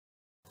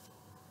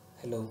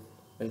Hello,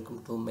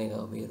 welcome to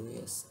Mega Wear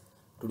OS.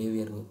 Today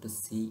we are going to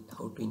see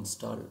how to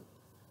install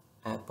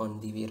app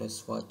on the Wear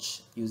OS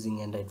watch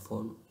using Android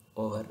phone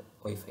over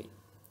Wi-Fi.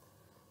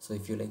 So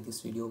if you like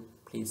this video,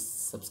 please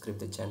subscribe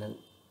the channel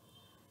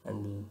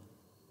and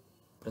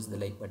press the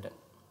like button.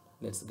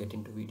 Let's get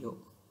into video.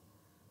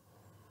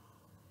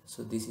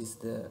 So this is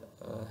the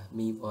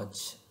Mi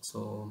watch.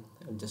 So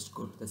I'll just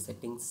go to the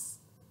settings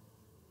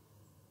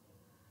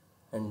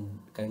and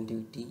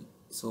connectivity.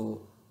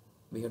 So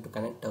we have to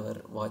connect our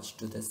watch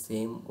to the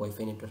same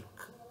Wi-Fi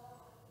network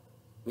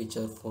which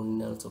our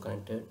phone also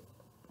connected.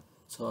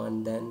 So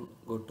and then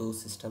go to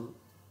system,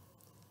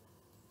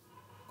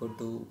 go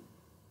to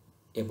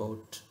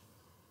about,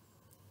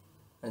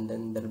 and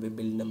then there will be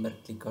build number.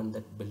 Click on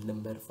that build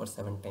number for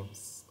 7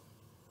 times.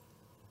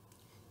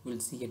 You will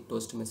see a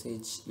toast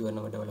message, you are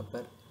now a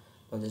developer.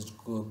 Now just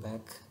go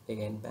back,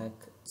 again back,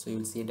 so you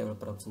will see a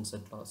developer options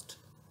at last.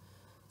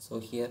 So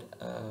here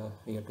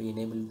we have to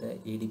enable the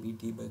ADB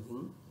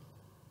debugging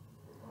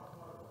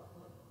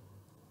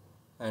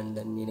and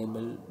then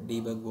enable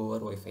debug over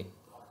Wi-Fi.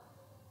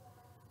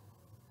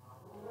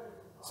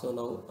 So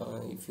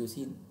now if you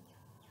see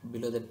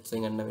below that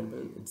saying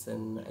unavailable, it's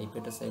an IP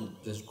address. I'll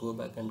just go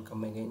back and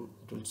come again,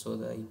 it will show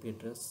the IP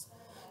address.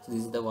 So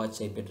this is the watch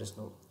IP address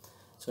now.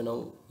 So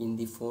now in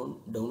the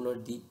phone,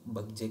 download the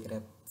bugjacker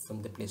app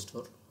from the Play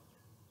Store,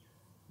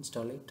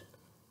 install it,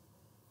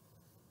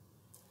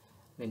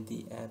 let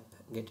the app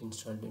get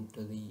installed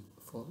into the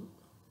phone.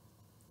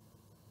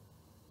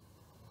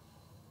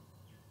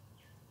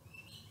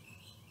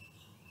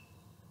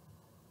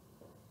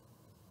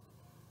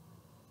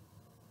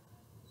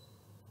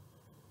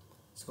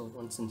 So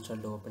once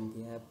installed, open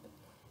the app,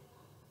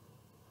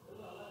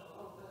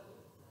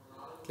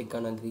 click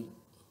on agree.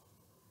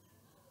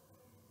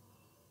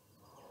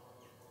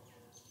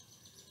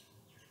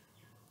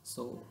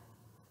 So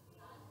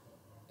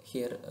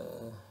here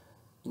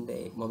in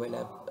the mobile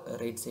app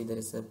right side there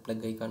is a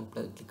plug icon.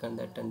 Click on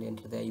that and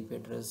enter the IP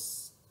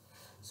address.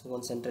 So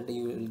once entered,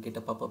 you will get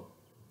a pop-up,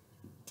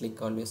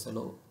 click always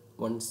allow.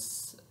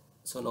 Once,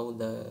 so now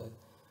the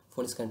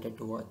phone is connected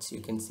to watch,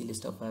 you can see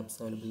list of apps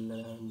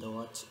available on the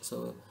watch.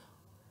 So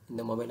in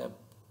the mobile app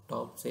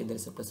top side there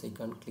is a plus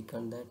icon, click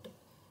on that.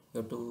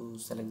 You have to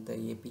select the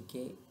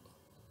APK.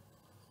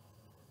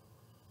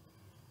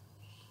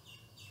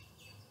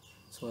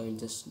 So I will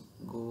just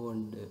go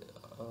and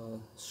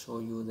show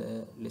you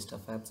the list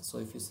of apps. So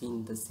if you see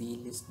in the C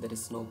list there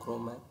is no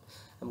Chrome app.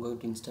 I'm going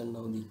to install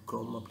now the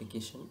Chrome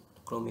application,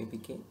 Chrome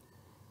APK.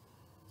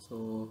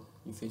 So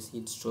if you see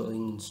it's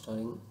showing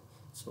installing,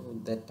 so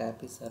that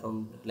app is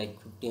around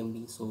like 50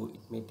 MB, so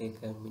it may take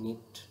a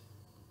minute.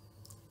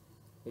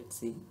 Let's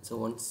see. So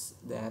once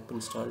the app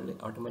installed,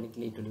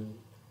 automatically it will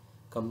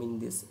come in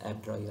this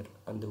app drawer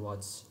on the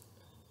watch.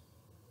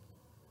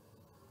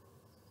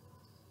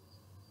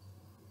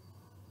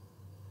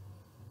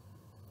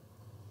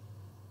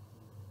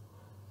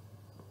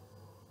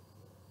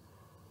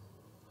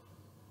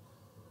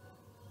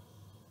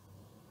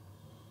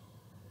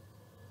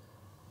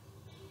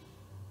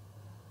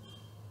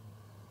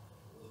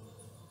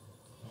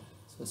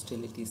 So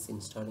still it is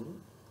installing.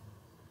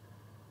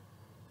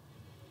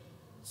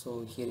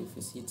 So here if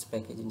you see its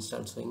package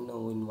installed showing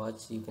now in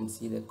watch, you can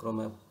see the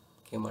Chrome app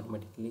came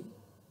automatically.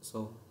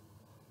 So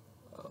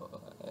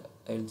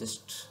I will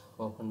just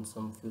open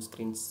some few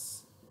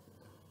screens.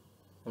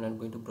 I'm not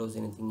going to browse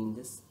anything in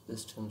this,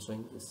 just I'm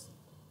showing this.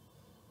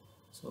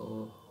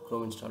 So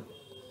Chrome installed.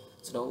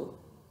 So now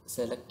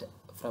select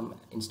from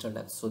installed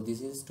apps. So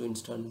this is to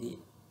install the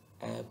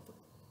app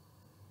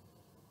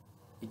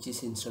which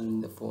is installed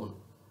in the phone.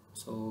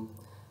 So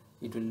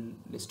it will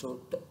list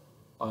out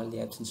all the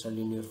apps installed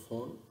in your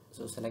phone.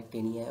 So select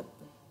any app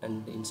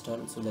and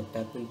install, so that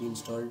app will be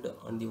installed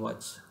on the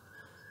watch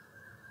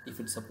if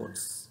it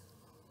supports.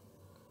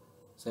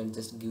 So I'll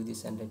just give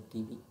this Android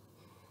TV.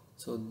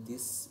 So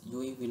this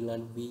UI will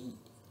not be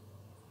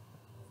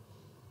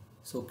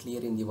so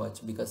clear in the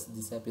watch because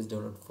this app is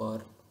developed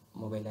for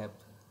mobile app.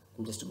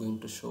 I'm just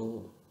going to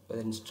show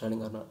whether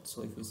installing or not.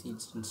 So if you see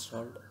it's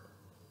installed,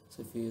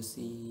 so if you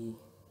see,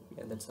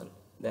 yeah, that's all,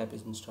 the app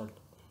is installed.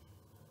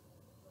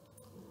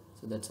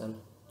 So that's all.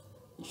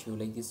 If you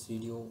like this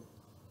video,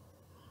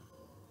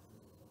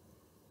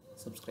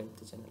 subscribe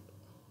to the channel.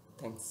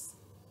 Thanks.